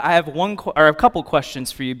I have or a couple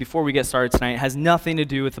questions for you before we get started tonight. It has nothing to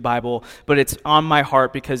do with the Bible, but it's on my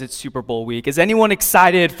heart because it's Super Bowl week. Is anyone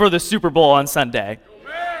excited for the Super Bowl on Sunday?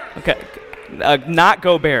 Okay, not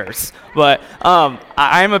go Bears, but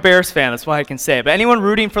I am a Bears fan. That's why I can say it. But anyone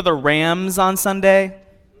rooting for the Rams on Sunday?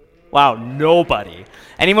 Wow, nobody.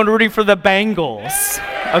 Anyone rooting for the Bengals?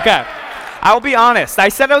 Okay. I'll be honest. I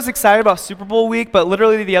said I was excited about Super Bowl week, but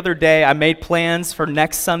literally the other day I made plans for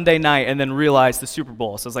next Sunday night and then realized the Super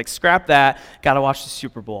Bowl. So I was like, scrap that, got to watch the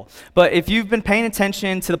Super Bowl. But if you've been paying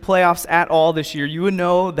attention to the playoffs at all this year, you would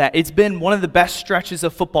know that it's been one of the best stretches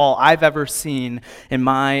of football I've ever seen in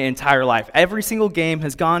my entire life. Every single game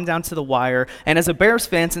has gone down to the wire. And as a Bears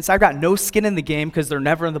fan, since I've got no skin in the game because they're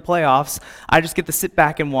never in the playoffs, I just get to sit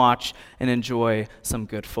back and watch and enjoy some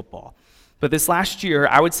good football. But this last year,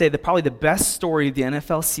 I would say that probably the best story of the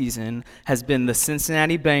NFL season has been the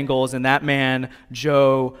Cincinnati Bengals and that man,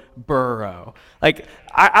 Joe Burrow. Like,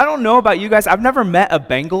 I don't know about you guys. I've never met a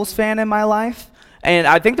Bengals fan in my life, and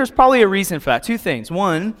I think there's probably a reason for that. Two things.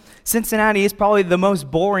 One, Cincinnati is probably the most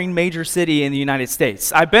boring major city in the United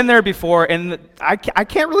States. I've been there before, and I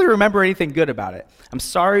can't really remember anything good about it. I'm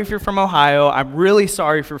sorry if you're from Ohio. I'm really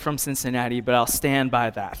sorry if you're from Cincinnati, but I'll stand by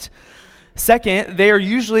that. Second, they are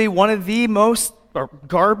usually one of the most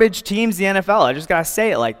garbage teams in the NFL. I just got to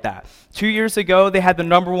say it like that. 2 years ago, they had the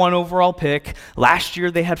number 1 overall pick. Last year,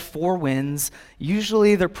 they had 4 wins.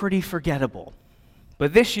 Usually, they're pretty forgettable.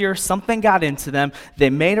 But this year, something got into them. They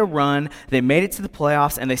made a run. They made it to the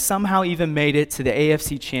playoffs, and they somehow even made it to the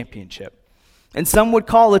AFC Championship. And some would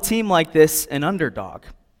call a team like this an underdog,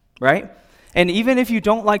 right? And even if you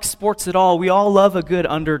don't like sports at all, we all love a good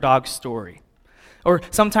underdog story. Or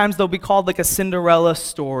sometimes they'll be called like a Cinderella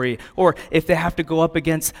story. Or if they have to go up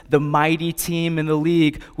against the mighty team in the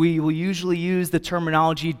league, we will usually use the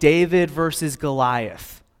terminology David versus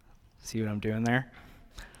Goliath. See what I'm doing there?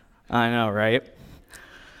 I know, right?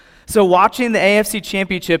 So watching the AFC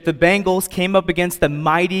Championship, the Bengals came up against the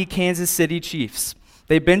mighty Kansas City Chiefs.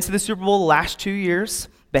 They've been to the Super Bowl the last 2 years.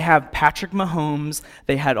 They have Patrick Mahomes.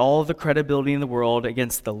 They had all of the credibility in the world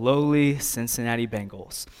against the lowly Cincinnati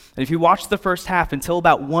Bengals. And if you watch the first half, until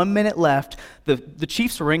about 1 minute left, the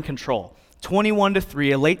Chiefs were in control.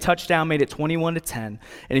 21-3, a late touchdown made it 21-10. And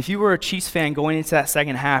if you were a Chiefs fan going into that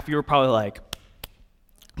second half, you were probably like,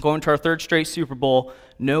 going to our 3rd straight Super Bowl,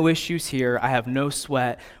 no issues here. I have no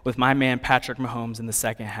sweat with my man Patrick Mahomes in the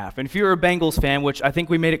second half. And if you're a Bengals fan, which I think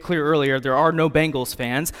we made it clear earlier, there are no Bengals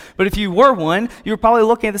fans, but if you were one, you were probably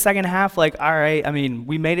looking at the second half like, all right, I mean,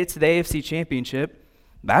 we made it to the AFC Championship.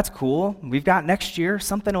 That's cool. We've got next year.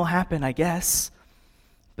 Something will happen, I guess.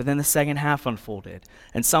 But then the second half unfolded,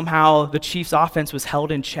 and somehow the Chiefs' offense was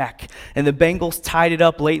held in check, and the Bengals tied it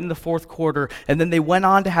up late in the 4th quarter, and then they went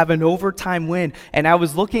on to have an overtime win. And I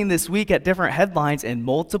was looking this week at different headlines, and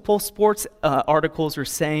multiple sports articles were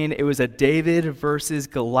saying it was a David versus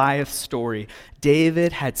Goliath story.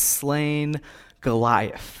 David had slain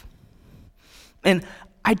Goliath. And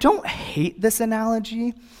I don't hate this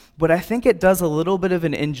analogy, but I think it does a little bit of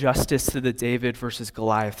an injustice to the David versus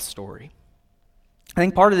Goliath story. I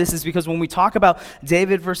think part of this is because when we talk about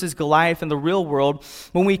David versus Goliath in the real world,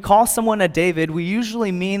 when we call someone a David, we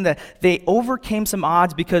usually mean that they overcame some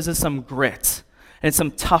odds because of some grit and some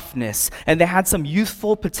toughness, and they had some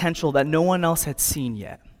youthful potential that no one else had seen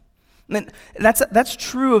yet. And that's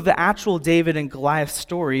true of the actual David and Goliath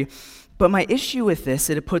story, but my issue with this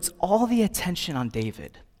is it puts all the attention on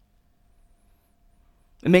David.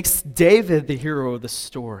 It makes David the hero of the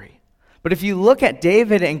story. But if you look at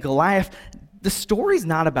David and Goliath, the story's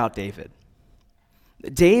not about David.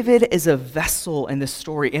 David is a vessel in this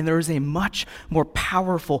story, and there is a much more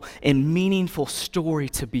powerful and meaningful story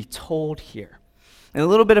to be told here. And a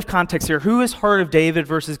little bit of context here. Who has heard of David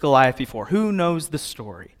versus Goliath before? Who knows the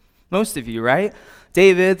story? Most of you, right?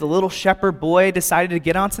 David, the little shepherd boy, decided to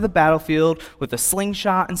get onto the battlefield with a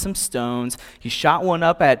slingshot and some stones. He shot one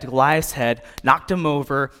up at Goliath's head, knocked him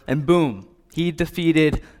over, and boom, he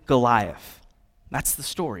defeated Goliath. That's the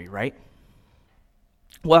story, right?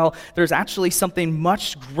 Well, there's actually something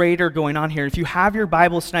much greater going on here. If you have your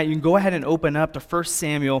Bibles tonight, you can go ahead and open up to 1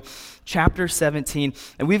 Samuel chapter 17.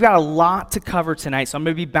 And we've got a lot to cover tonight, so I'm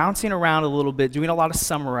going to be bouncing around a little bit, doing a lot of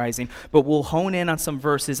summarizing, but we'll hone in on some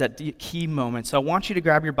verses at key moments. So I want you to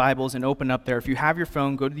grab your Bibles and open up there. If you have your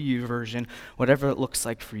phone, go to the YouVersion, whatever it looks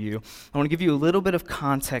like for you. I want to give you a little bit of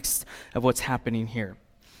context of what's happening here.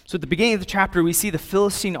 So at the beginning of the chapter, we see the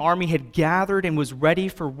Philistine army had gathered and was ready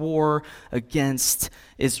for war against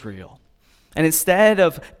Israel. And instead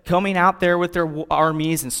of coming out there with their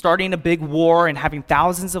armies and starting a big war and having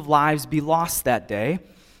thousands of lives be lost that day,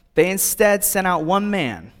 they instead sent out one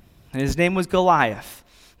man, and his name was Goliath.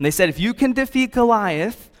 And they said, if you can defeat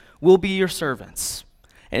Goliath, we'll be your servants.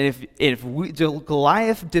 And if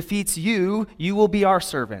Goliath defeats you, you will be our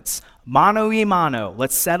servants. Mano y mano.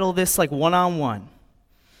 Let's settle this like one-on-one.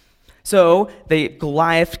 So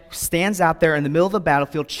Goliath stands out there in the middle of the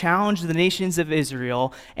battlefield, challenged the nations of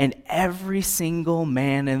Israel, and every single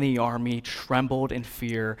man in the army trembled in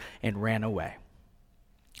fear and ran away.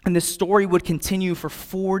 And this story would continue for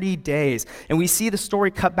 40 days. And we see the story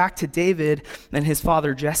cut back to David and his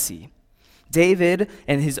father Jesse. David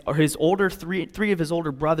and his older three of his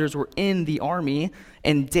older brothers were in the army,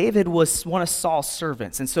 and David was one of Saul's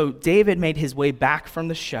servants. And so David made his way back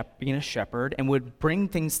from being a shepherd and would bring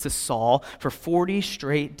things to Saul for 40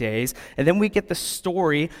 straight days. And then we get the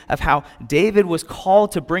story of how David was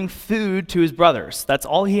called to bring food to his brothers. That's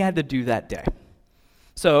all he had to do that day.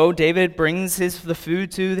 So David brings the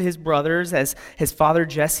food to his brothers as his father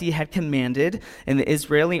Jesse had commanded in the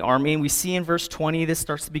Israeli army. And we see in verse 20 this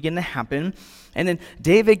starts to begin to happen. And then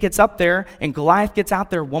David gets up there and Goliath gets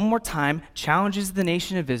out there one more time, challenges the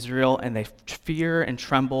nation of Israel, and they fear and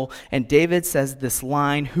tremble. And David says this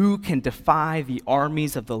line, "Who can defy the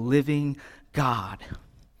armies of the living God?"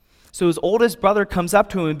 So his oldest brother comes up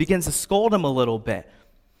to him and begins to scold him a little bit.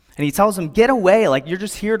 And he tells him, "Get away, like you're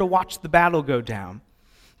just here to watch the battle go down."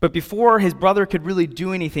 But before his brother could really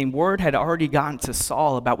do anything, word had already gotten to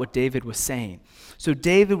Saul about what David was saying. So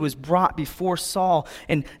David was brought before Saul,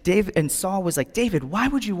 and Saul was like, "David, why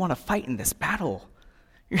would you want to fight in this battle?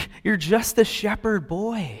 You're just a shepherd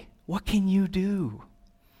boy. What can you do?"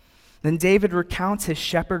 Then David recounts his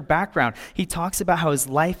shepherd background. He talks about how his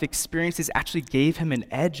life experiences actually gave him an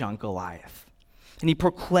edge on Goliath. And he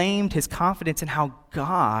proclaimed his confidence in how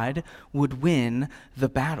God would win the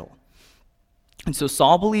battle. And so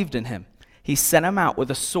Saul believed in him. He sent him out with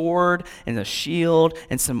a sword and a shield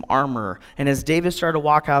and some armor. And as David started to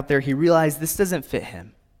walk out there, he realized this doesn't fit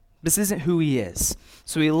him. This isn't who he is.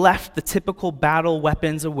 So he left the typical battle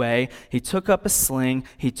weapons away. He took up a sling,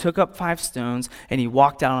 he took up 5 stones, and he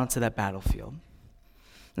walked out onto that battlefield.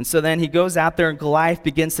 And so then he goes out there and Goliath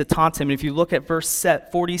begins to taunt him. And if you look at verse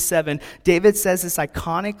 47, David says this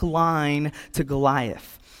iconic line to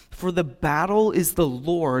Goliath. "For the battle is the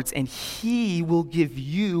Lord's, and he will give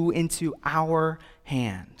you into our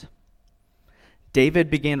hand."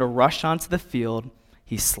 David began to rush onto the field.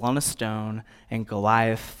 He slung a stone, and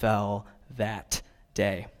Goliath fell that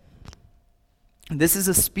day. This is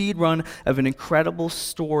a speed run of an incredible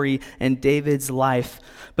story in David's life,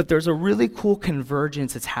 but there's a really cool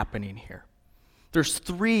convergence that's happening here. There's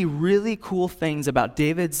 3 really cool things about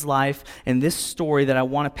David's life and this story that I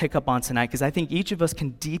want to pick up on tonight because I think each of us can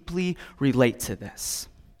deeply relate to this.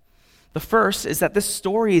 The first is that this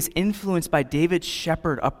story is influenced by David's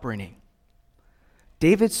shepherd upbringing.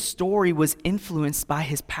 David's story was influenced by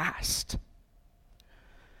his past.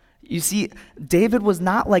 You see, David was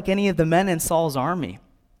not like any of the men in Saul's army.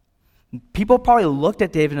 People probably looked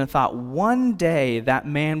at David and thought, one day that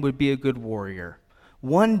man would be a good warrior.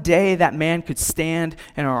 One day that man could stand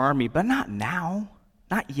in our army, but not now,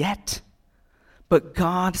 not yet. But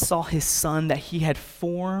God saw his son that he had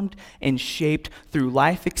formed and shaped through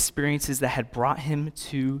life experiences that had brought him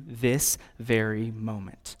to this very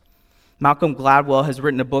moment. Malcolm Gladwell has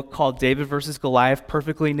written a book called David versus Goliath,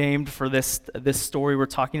 perfectly named for this story we're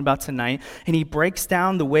talking about tonight. And he breaks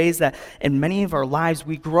down the ways that in many of our lives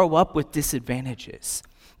we grow up with disadvantages.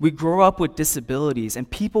 We grow up with disabilities, and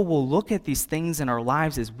people will look at these things in our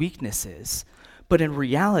lives as weaknesses, but in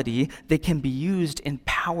reality, they can be used in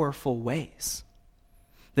powerful ways.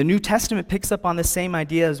 The New Testament picks up on the same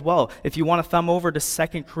idea as well. If you want to thumb over to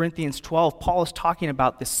 2 Corinthians 12, Paul is talking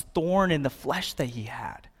about this thorn in the flesh that he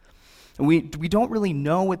had. And we don't really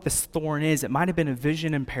know what this thorn is. It might have been a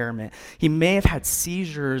vision impairment. He may have had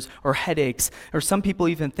seizures or headaches, or some people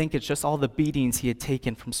even think it's just all the beatings he had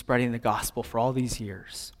taken from spreading the gospel for all these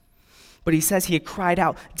years. But he says he had cried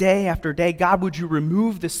out day after day, "God, would you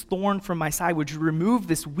remove this thorn from my side? Would you remove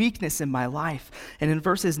this weakness in my life?" And in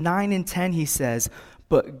verses 9 and 10 he says,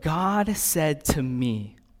 "But God said to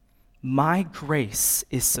me, my grace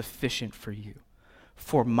is sufficient for you.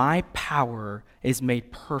 For my power is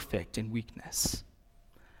made perfect in weakness."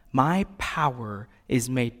 My power is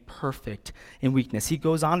made perfect in weakness. He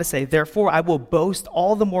goes on to say, "Therefore I will boast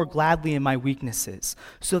all the more gladly in my weaknesses,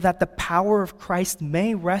 so that the power of Christ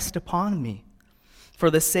may rest upon me. For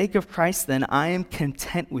the sake of Christ, then, I am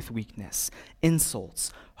content with weakness,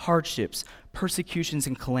 insults, hardships, persecutions,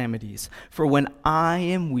 and calamities. For when I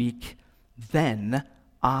am weak, then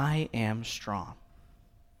I am strong.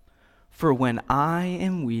 For when I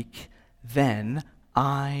am weak, then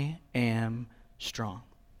I am strong."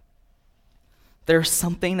 There's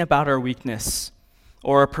something about our weakness,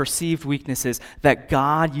 or perceived weaknesses that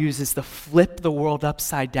God uses to flip the world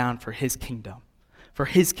upside down for his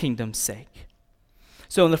kingdom's sake.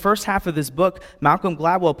 So in the first half of this book, Malcolm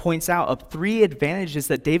Gladwell points out of 3 advantages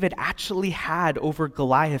that David actually had over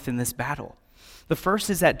Goliath in this battle. The first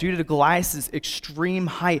is that due to Goliath's extreme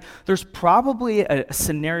height, there's probably a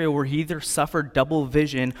scenario where he either suffered double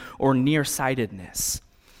vision or nearsightedness.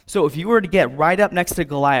 So if you were to get right up next to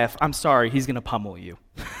Goliath, I'm sorry, he's going to pummel you.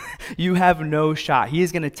 You have no shot. He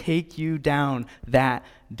is going to take you down that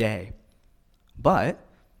day. But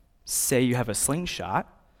say you have a slingshot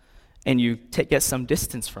and you get some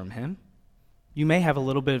distance from him, you may have a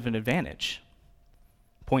little bit of an advantage.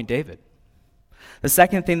 Point David. The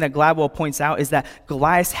second thing that Gladwell points out is that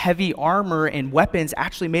Goliath's heavy armor and weapons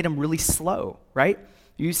actually made him really slow, right?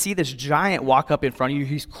 You see this giant walk up in front of you.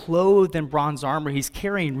 He's clothed in bronze armor. He's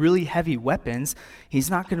carrying really heavy weapons. He's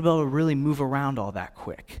not going to be able to really move around all that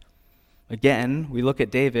quick. Again, we look at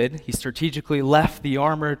David. He strategically left the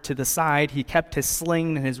armor to the side. He kept his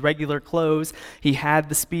sling and his regular clothes. He had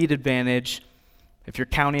the speed advantage. If you're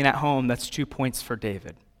counting at home, that's 2 points for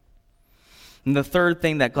David. And the third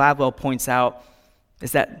thing that Gladwell points out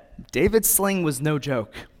is that David's sling was no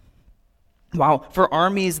joke. While for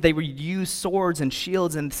armies, they would use swords and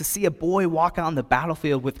shields, and to see a boy walk out on the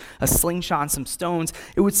battlefield with a slingshot and some stones,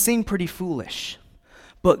 it would seem pretty foolish.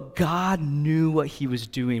 But God knew what he was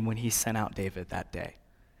doing when he sent out David that day.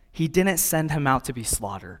 He didn't send him out to be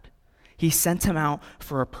slaughtered. He sent him out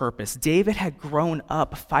for a purpose. David had grown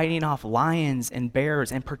up fighting off lions and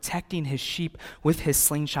bears and protecting his sheep with his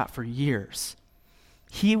slingshot for years.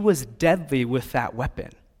 He was deadly with that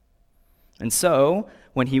weapon. And so,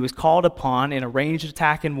 when he was called upon in a ranged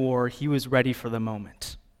attack in war, he was ready for the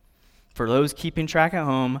moment. For those keeping track at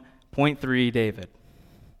home, point 3, David.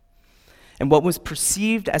 And what was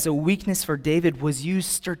perceived as a weakness for David was used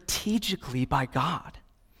strategically by God.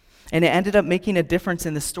 And it ended up making a difference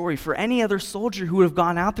in the story. For any other soldier who would have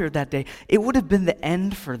gone out there that day, it would have been the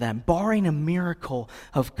end for them, barring a miracle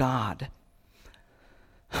of God.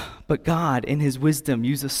 But God, in his wisdom,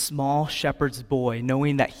 used a small shepherd's boy,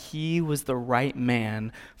 knowing that he was the right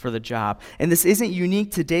man for the job. And this isn't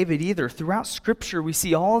unique to David either. Throughout Scripture, we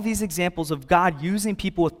see all of these examples of God using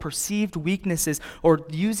people with perceived weaknesses or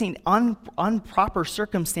using improper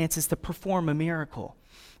circumstances to perform a miracle.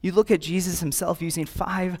 You look at Jesus himself using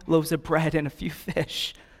 5 loaves of bread and a few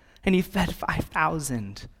fish, and he fed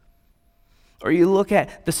 5,000. Or you look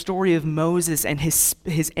at the story of Moses and his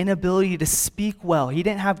inability to speak well. He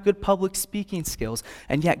didn't have good public speaking skills,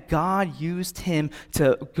 and yet God used him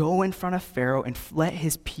to go in front of Pharaoh and let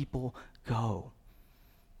his people go.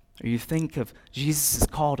 Or you think of Jesus'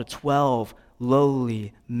 call to 12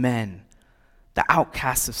 lowly men, the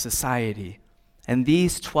outcasts of society. And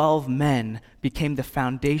these 12 men became the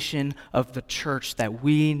foundation of the church that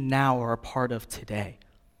we now are a part of today.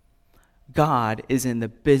 God is in the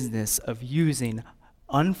business of using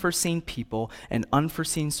unforeseen people and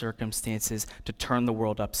unforeseen circumstances to turn the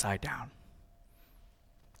world upside down.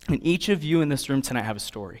 And each of you in this room tonight have a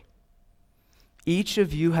story. Each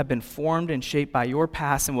of you have been formed and shaped by your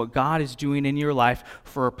past and what God is doing in your life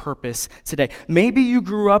for a purpose today. Maybe you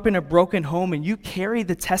grew up in a broken home and you carry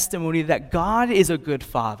the testimony that God is a good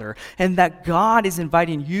father and that God is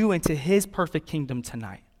inviting you into his perfect kingdom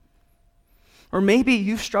tonight. Or maybe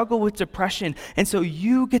you struggle with depression, and so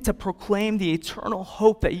you get to proclaim the eternal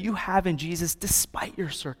hope that you have in Jesus despite your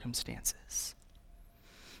circumstances.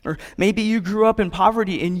 Or maybe you grew up in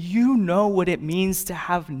poverty and you know what it means to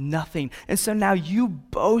have nothing, and so now you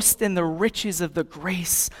boast in the riches of the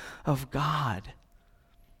grace of God.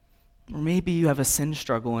 Or maybe you have a sin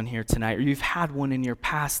struggle in here tonight, or you've had one in your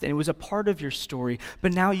past, and it was a part of your story,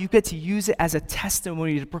 but now you get to use it as a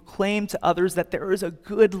testimony to proclaim to others that there is a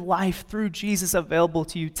good life through Jesus available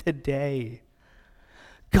to you today.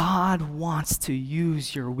 God wants to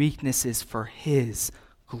use your weaknesses for his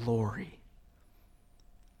glory.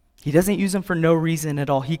 He doesn't use them for no reason at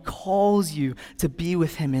all. He calls you to be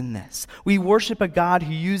with him in this. We worship a God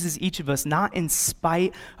who uses each of us not in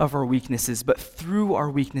spite of our weaknesses, but through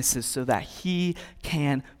our weaknesses so that he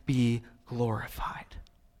can be glorified.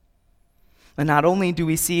 And not only do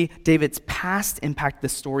we see David's past impact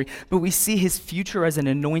this story, but we see his future as an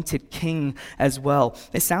anointed king as well.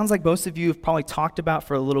 It sounds like most of you have probably talked about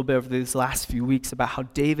for a little bit over these last few weeks about how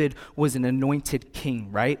David was an anointed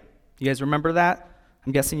king, right? You guys remember that?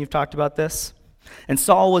 I'm guessing you've talked about this. And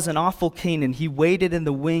Saul was an awful king, and he waited in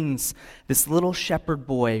the wings, this little shepherd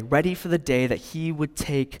boy, ready for the day that he would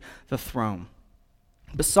take the throne.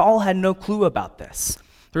 But Saul had no clue about this.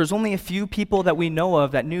 There's only a few people that we know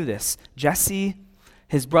of that knew this: Jesse,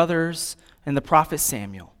 his brothers, and the prophet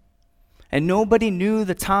Samuel. And nobody knew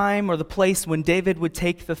the time or the place when David would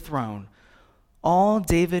take the throne. All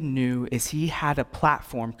David knew is he had a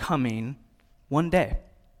platform coming one day.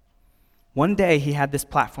 One day he had this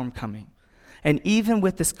platform coming. And even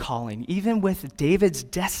with this calling, even with David's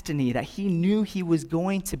destiny that he knew he was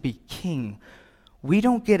going to be king, we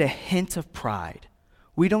don't get a hint of pride.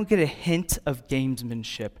 We don't get a hint of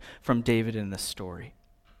gamesmanship from David in this story.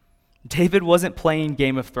 David wasn't playing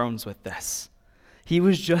Game of Thrones with this. He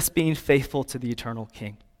was just being faithful to the eternal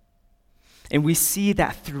king. And we see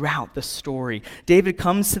that throughout the story. David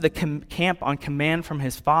comes to the camp on command from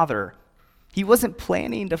his father. He wasn't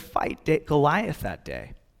planning to fight Goliath that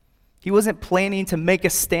day. He wasn't planning to make a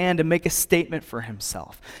stand and make a statement for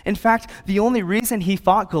himself. In fact, the only reason he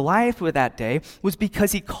fought Goliath with that day was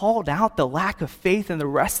because he called out the lack of faith in the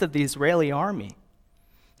rest of the Israeli army.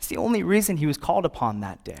 It's the only reason he was called upon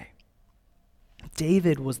that day.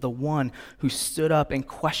 David was the one who stood up and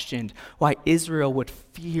questioned why Israel would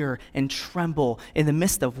fear and tremble in the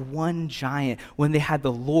midst of one giant when they had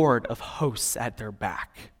the Lord of hosts at their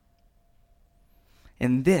back.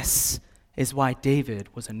 And this is why David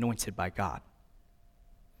was anointed by God.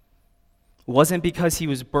 It wasn't because he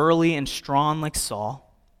was burly and strong like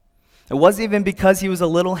Saul. It wasn't even because he was a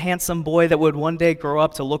little handsome boy that would one day grow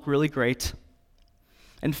up to look really great.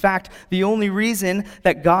 In fact, the only reason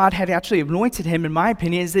that God had actually anointed him, in my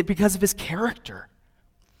opinion, is that because of his character.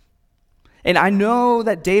 And I know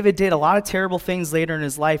that David did a lot of terrible things later in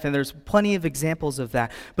his life, and there's plenty of examples of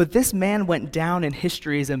that. But this man went down in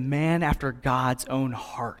history as a man after God's own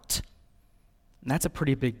heart. And that's a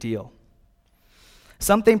pretty big deal.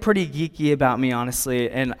 Something pretty geeky about me, honestly,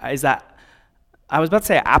 and is that I was about to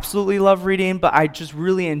say I absolutely love reading, but I just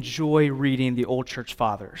really enjoy reading the old church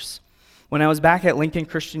fathers. When I was back at Lincoln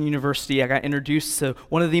Christian University, I got introduced to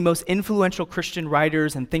one of the most influential Christian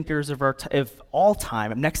writers and thinkers of all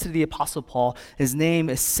time. Next to the Apostle Paul, his name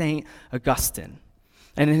is St. Augustine.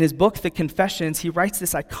 And in his book, The Confessions, he writes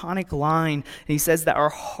this iconic line, and he says that our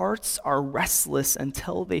hearts are restless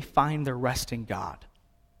until they find their rest in God.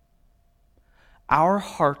 Our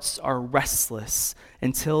hearts are restless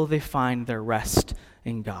until they find their rest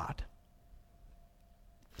in God.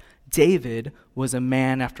 David was a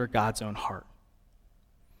man after God's own heart.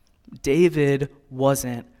 David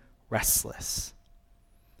wasn't restless.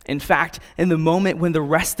 In fact, in the moment when the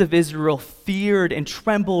rest of Israel feared and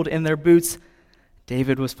trembled in their boots,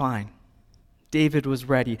 David was fine. David was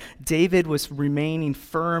ready. David was remaining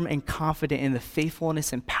firm and confident in the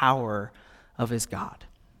faithfulness and power of his God.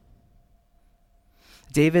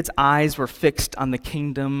 David's eyes were fixed on the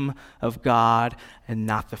kingdom of God and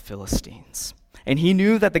not the Philistines. And he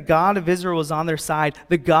knew that the God of Israel was on their side,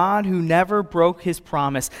 the God who never broke his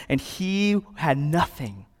promise, and he had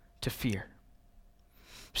nothing to fear.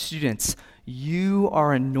 Students, you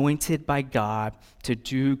are anointed by God to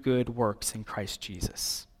do good works in Christ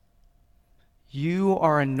Jesus. You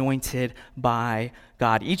are anointed by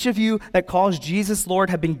God. Each of you that calls Jesus Lord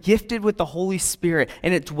have been gifted with the Holy Spirit,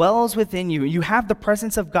 and it dwells within you. You have the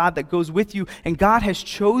presence of God that goes with you, and God has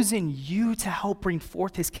chosen you to help bring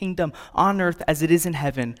forth his kingdom on earth as it is in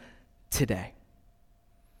heaven today.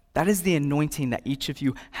 That is the anointing that each of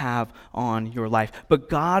you have on your life. But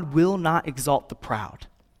God will not exalt the proud.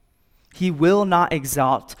 He will not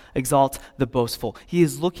exalt the boastful. He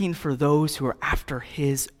is looking for those who are after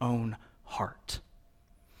his own heart.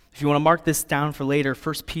 If you want to mark this down for later,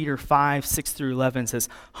 1 Peter 5, 6 through 11 says,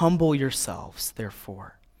 "Humble yourselves,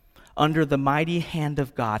 therefore, under the mighty hand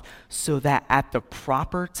of God, so that at the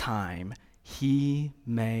proper time he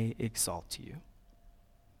may exalt you."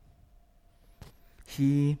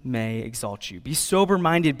 He may exalt you. Be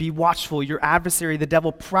sober-minded, be watchful. Your adversary, the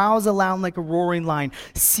devil, prowls around like a roaring lion,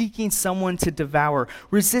 seeking someone to devour.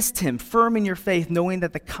 Resist him, firm in your faith, knowing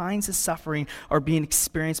that the kinds of suffering are being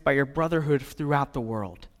experienced by your brotherhood throughout the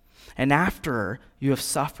world. And after you have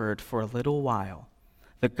suffered for a little while,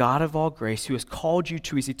 the God of all grace, who has called you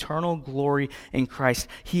to his eternal glory in Christ,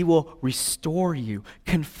 he will restore you,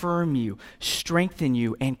 confirm you, strengthen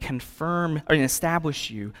you, and confirm and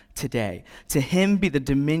establish you today. To him be the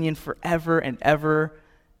dominion forever and ever.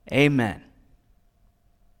 Amen.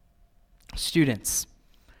 Students,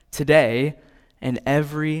 today and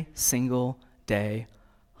every single day,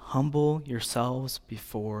 humble yourselves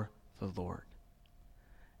before the Lord.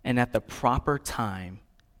 And at the proper time,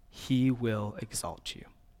 he will exalt you.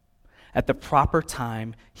 At the proper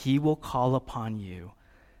time, he will call upon you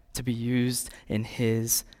to be used in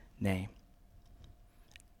his name.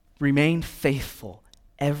 Remain faithful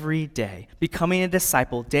every day, becoming a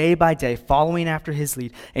disciple day by day, following after his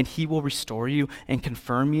lead, and he will restore you and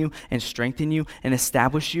confirm you and strengthen you and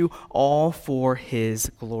establish you, all for his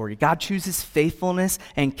glory. God chooses faithfulness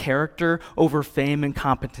and character over fame and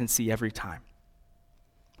competency every time.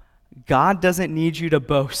 God doesn't need you to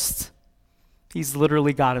boast. He's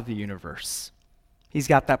literally God of the universe. He's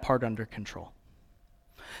got that part under control.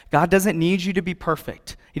 God doesn't need you to be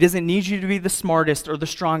perfect. He doesn't need you to be the smartest or the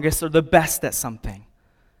strongest or the best at something.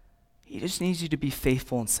 He just needs you to be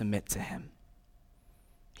faithful and submit to him.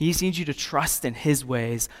 He just needs you to trust in his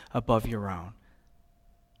ways above your own.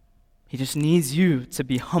 He just needs you to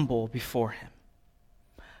be humble before him.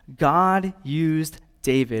 God used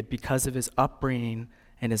David because of his upbringing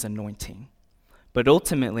and his anointing. But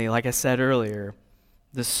ultimately, like I said earlier,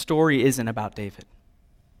 the story isn't about David.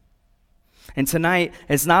 And tonight,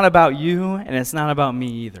 it's not about you, and it's not about me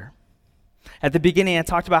either. At the beginning, I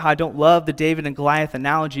talked about how I don't love the David and Goliath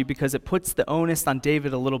analogy because it puts the onus on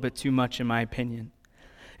David a little bit too much, in my opinion.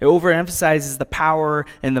 It overemphasizes the power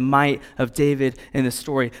and the might of David in the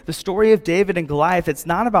story. The story of David and Goliath, it's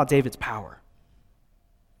not about David's power.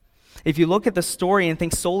 If you look at the story and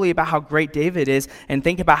think solely about how great David is and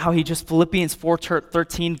think about how he just Philippians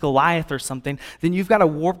 4:13 Goliath or something, then you've got a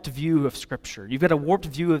warped view of Scripture. You've got a warped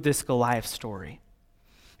view of this Goliath story.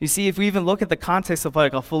 You see, if we even look at the context of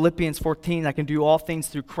like a Philippians 4:13, I can do all things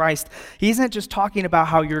through Christ, he isn't just talking about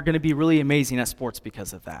how you're going to be really amazing at sports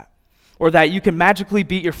because of that, or that you can magically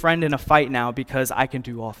beat your friend in a fight now because I can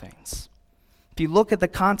do all things. If you look at the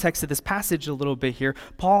context of this passage a little bit here,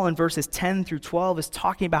 Paul in verses 10 through 12 is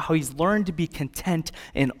talking about how he's learned to be content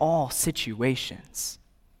in all situations.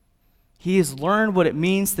 He has learned what it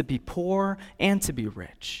means to be poor and to be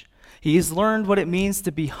rich. He has learned what it means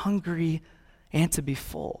to be hungry and to be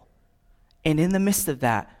full. And in the midst of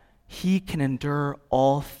that, he can endure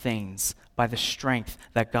all things by the strength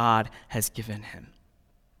that God has given him.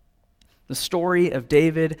 The story of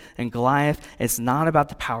David and Goliath is not about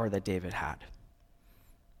the power that David had.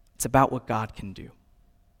 It's about what God can do.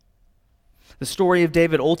 The story of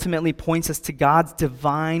David ultimately points us to God's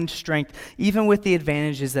divine strength, even with the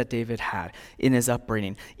advantages that David had in his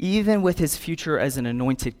upbringing. Even with his future as an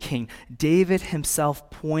anointed king, David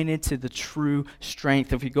himself pointed to the true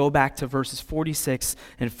strength. If we go back to verses 46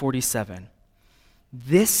 and 47.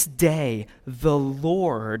 This day the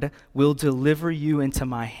Lord will deliver you into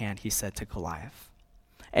my hand, he said to Goliath.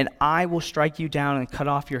 And I will strike you down and cut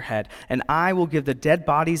off your head. And I will give the dead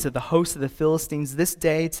bodies of the host of the Philistines this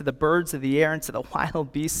day to the birds of the air and to the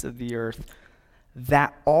wild beasts of the earth,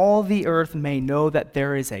 that all the earth may know that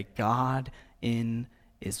there is a God in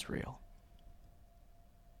Israel.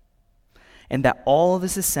 And that all of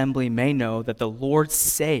this assembly may know that the Lord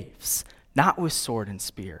saves, not with sword and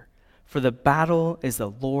spear. For the battle is the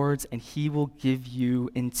Lord's, and he will give you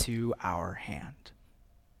into our hand.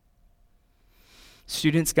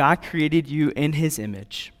 Students, God created you in his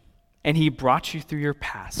image, and he brought you through your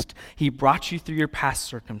past. He brought you through your past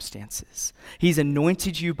circumstances. He's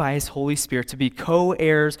anointed you by his Holy Spirit to be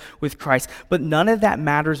co-heirs with Christ, but none of that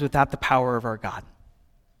matters without the power of our God.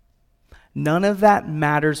 None of that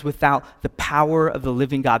matters without the power of the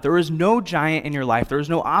living God. There is no giant in your life. There is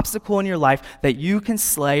no obstacle in your life that you can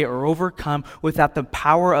slay or overcome without the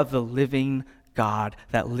power of the living God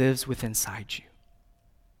that lives within inside you.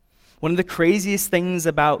 One of the craziest things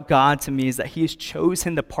about God to me is that he has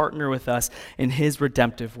chosen to partner with us in his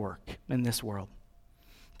redemptive work in this world.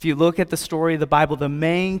 If you look at the story of the Bible, the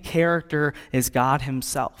main character is God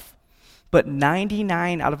himself. But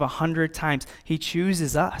 99 out of 100 times, he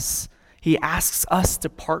chooses us. He asks us to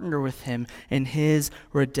partner with him in his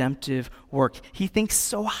redemptive work. He thinks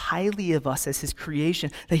so highly of us as his creation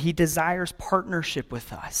that he desires partnership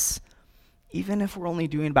with us, even if we're only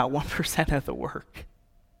doing about 1% of the work.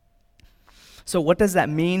 So what does that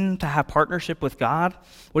mean to have partnership with God?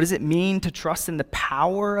 What does it mean to trust in the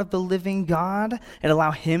power of the living God and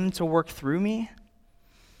allow him to work through me?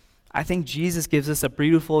 I think Jesus gives us a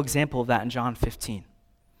beautiful example of that in John 15.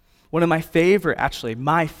 One of my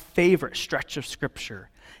favorite stretch of scripture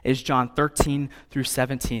is John 13 through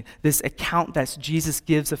 17. This account that Jesus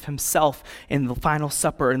gives of himself in the final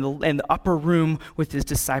supper, in the upper room with his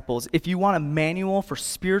disciples. If you want a manual for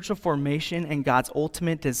spiritual formation and God's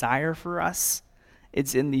ultimate desire for us,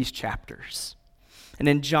 it's in these chapters. And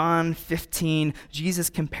in John 15, Jesus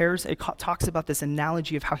talks about this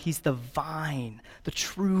analogy of how he's the vine, the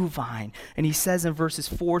true vine. And he says in verses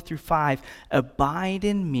 4 through 5, abide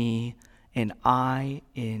in me and I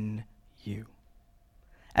in you.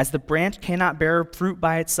 As the branch cannot bear fruit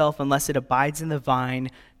by itself unless it abides in the vine,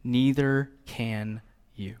 neither can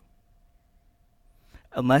you.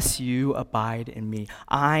 unless you abide in me.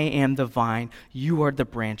 I am the vine, you are the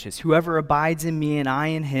branches. Whoever abides in me and I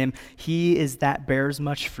in him, he is that bears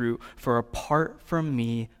much fruit. For apart from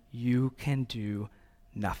me, you can do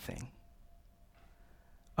nothing.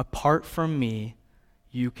 Apart from me,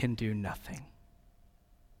 you can do nothing.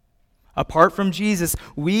 Apart from Jesus,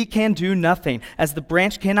 we can do nothing, as the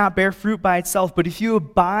branch cannot bear fruit by itself. But if you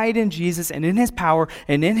abide in Jesus and in his power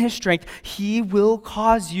and in his strength, he will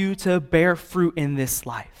cause you to bear fruit in this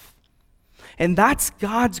life. And that's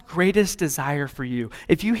God's greatest desire for you.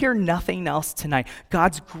 If you hear nothing else tonight,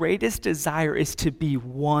 God's greatest desire is to be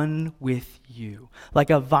one with you. Like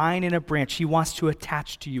a vine and a branch, he wants to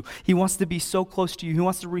attach to you. He wants to be so close to you. He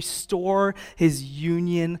wants to restore his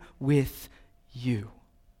union with you.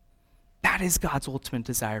 That is God's ultimate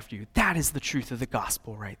desire for you. That is the truth of the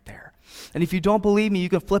gospel right there. And if you don't believe me, you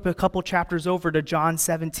can flip a couple chapters over to John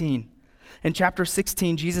 17. In chapter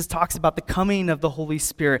 16, Jesus talks about the coming of the Holy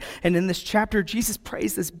Spirit. And in this chapter, Jesus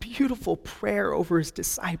prays this beautiful prayer over his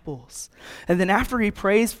disciples. And then after he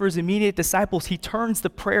prays for his immediate disciples, he turns the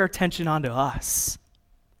prayer attention onto us.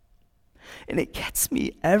 And it gets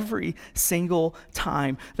me every single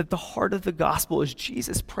time that the heart of the gospel is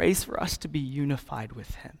Jesus prays for us to be unified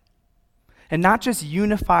with him. And not just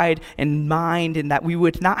unified in mind and that we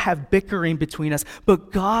would not have bickering between us,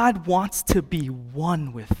 but God wants to be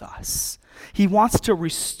one with us. He wants to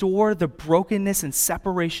restore the brokenness and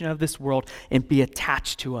separation of this world and be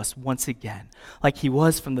attached to us once again, like he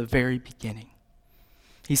was from the very beginning.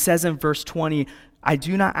 He says in verse 20, I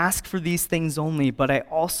do not ask for these things only, but I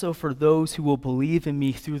also for those who will believe in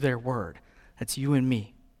me through their word. That's you and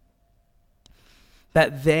me.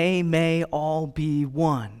 That they may all be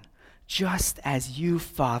one. Just as you,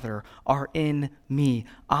 Father, are in me,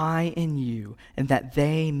 I in you, and that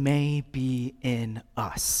they may be in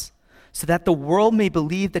us, so that the world may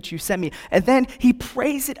believe that you sent me. And then he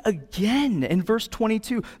prays it again in verse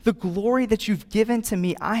 22. The glory that you've given to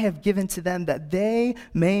me, I have given to them, that they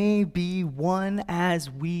may be one as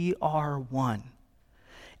we are one.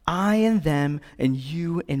 I and them, and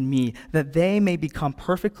you and me, that they may become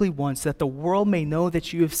perfectly one, so that the world may know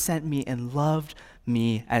that you have sent me and loved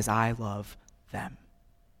me as I love them.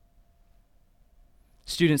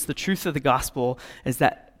 Students, the truth of the gospel is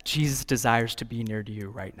that Jesus desires to be near to you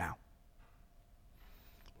right now.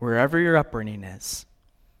 Wherever your upbringing is,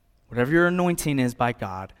 whatever your anointing is by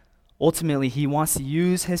God, ultimately he wants to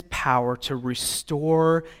use his power to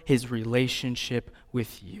restore his relationship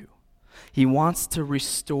with you. He wants to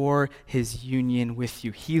restore his union with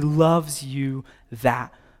you. He loves you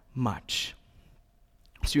that much.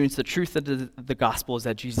 Students, the truth of the gospel is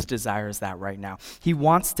that Jesus desires that right now. He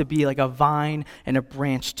wants to be like a vine and a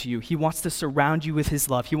branch to you. He wants to surround you with his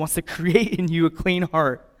love. He wants to create in you a clean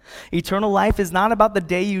heart. Eternal life is not about the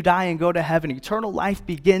day you die and go to heaven. Eternal life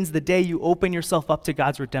begins the day you open yourself up to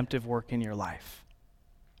God's redemptive work in your life.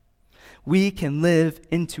 We can live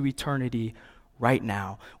into eternity right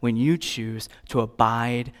now when you choose to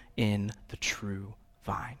abide in the true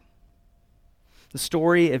vine. The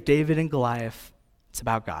story of David and Goliath, it's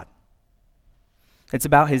about God. It's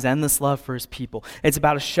about his endless love for his people. It's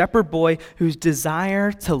about a shepherd boy whose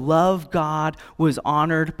desire to love God was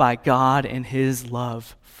honored by God and his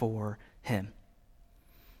love for him.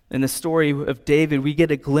 In the story of David, we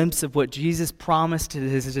get a glimpse of what Jesus promised to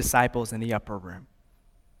his disciples in the upper room.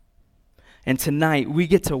 And tonight, we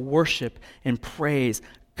get to worship and praise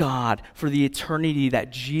God for the eternity that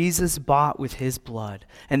Jesus bought with his blood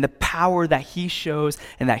and the power that he shows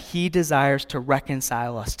and that he desires to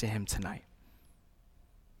reconcile us to him tonight.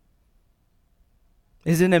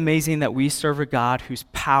 Isn't it amazing that we serve a God whose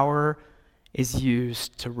power is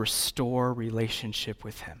used to restore relationship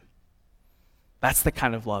with him? That's the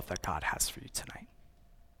kind of love that God has for you tonight.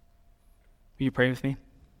 Will you pray with me?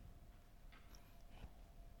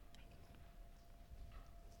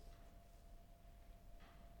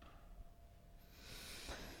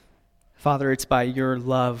 Father, it's by your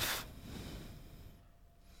love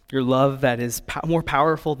that is more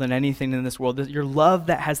powerful than anything in this world, your love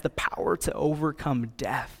that has the power to overcome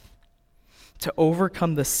death, to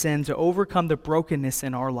overcome the sin, to overcome the brokenness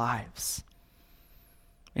in our lives,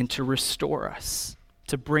 and to restore us,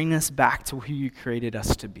 to bring us back to who you created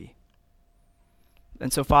us to be.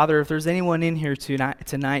 And so, Father, if there's anyone in here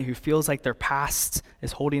tonight who feels like their past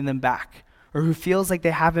is holding them back, or who feels like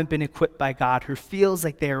they haven't been equipped by God, who feels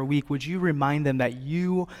like they are weak, would you remind them that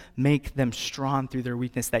you make them strong through their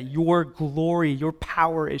weakness, that your glory, your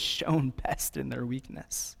power is shown best in their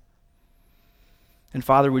weakness? And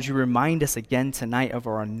Father, would you remind us again tonight of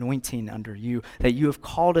our anointing under you, that you have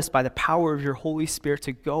called us by the power of your Holy Spirit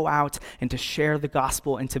to go out and to share the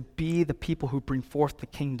gospel and to be the people who bring forth the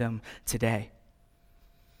kingdom today.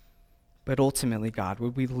 But ultimately, God,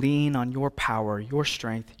 would we lean on your power, your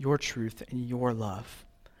strength, your truth, and your love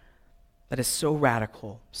that is so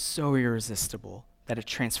radical, so irresistible, that it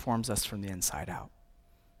transforms us from the inside out.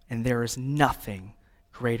 And there is nothing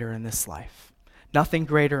greater in this life, nothing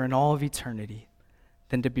greater in all of eternity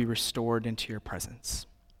than to be restored into your presence.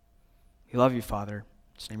 We love you, Father. In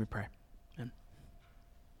your name we pray.